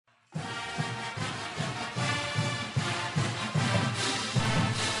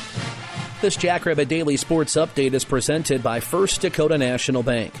This Jackrabbit Daily Sports Update is presented by First Dakota National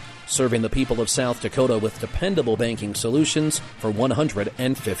Bank, serving the people of South Dakota with dependable banking solutions for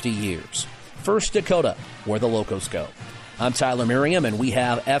 150 years. First Dakota, where the locals go. I'm Tyler Merriam, and we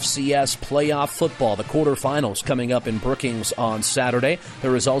have FCS playoff football, the quarterfinals coming up in Brookings on Saturday.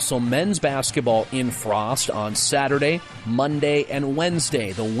 There is also men's basketball in Frost on Saturday, Monday, and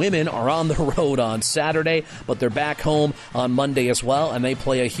Wednesday. The women are on the road on Saturday, but they're back home on Monday as well, and they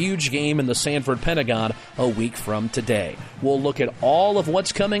play a huge game in the Sanford Pentagon a week from today. We'll look at all of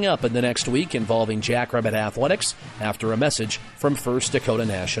what's coming up in the next week involving Jackrabbit athletics after a message from First Dakota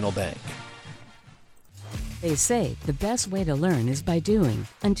National Bank. They say the best way to learn is by doing.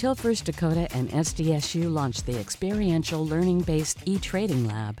 Until First Dakota and SDSU launched the experiential learning-based e-trading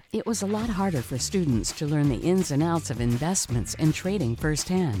lab, it was a lot harder for students to learn the ins and outs of investments and trading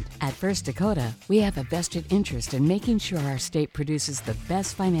firsthand. At First Dakota, we have a vested interest in making sure our state produces the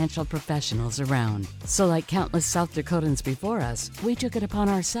best financial professionals around. So like countless South Dakotans before us, we took it upon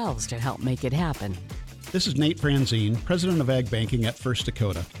ourselves to help make it happen. This is Nate Franzine, President of Ag Banking at First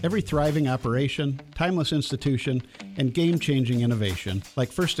Dakota. Every thriving operation, timeless institution, and game-changing innovation,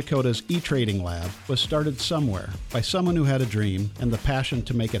 like First Dakota's e-trading lab, was started somewhere by someone who had a dream and the passion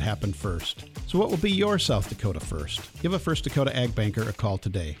to make it happen first. So what will be your South Dakota first? Give a First Dakota Ag Banker a call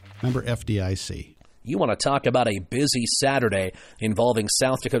today. Member FDIC. You want to talk about a busy Saturday involving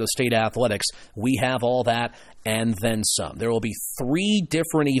South Dakota State athletics? We have all that and then some. There will be 3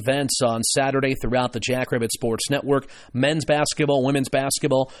 different events on Saturday throughout the Jackrabbit Sports Network. Men's basketball, women's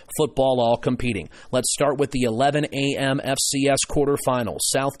basketball, football all competing. Let's start with the 11 a.m. FCS quarterfinals.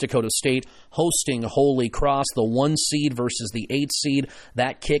 South Dakota State hosting Holy Cross, the 1 seed versus the 8 seed.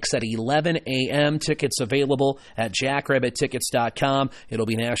 That kicks at 11 a.m. Tickets available at jackrabbittickets.com. It'll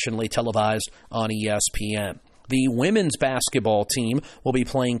be nationally televised on ESPN. The women's basketball team will be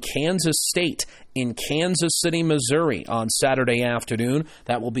playing Kansas State in Kansas City, Missouri on Saturday afternoon.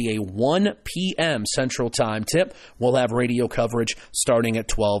 That will be a 1 p.m. Central Time tip. We'll have radio coverage starting at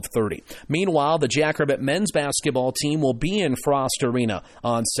 12:30. Meanwhile, the Jackrabbit men's basketball team will be in Frost Arena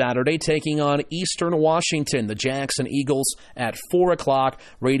on Saturday, taking on Eastern Washington, the Jackson Eagles, at 4 o'clock.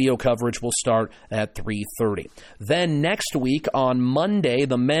 Radio coverage will start at 3:30. Then next week on Monday,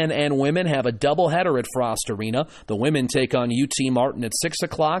 the men and women have a doubleheader at Frost Arena. The women take on UT Martin at 6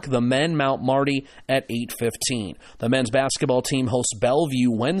 o'clock. The men Mount Marty at 8:15. The men's basketball team hosts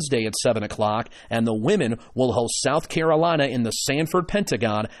Bellevue Wednesday at 7 o'clock, and the women will host South Carolina in the Sanford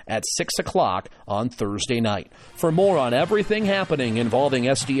Pentagon at 6 o'clock on Thursday night. For more on everything happening involving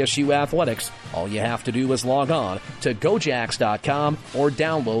SDSU athletics, all you have to do is log on to gojacks.com or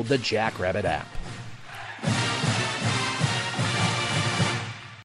download the Jackrabbit app.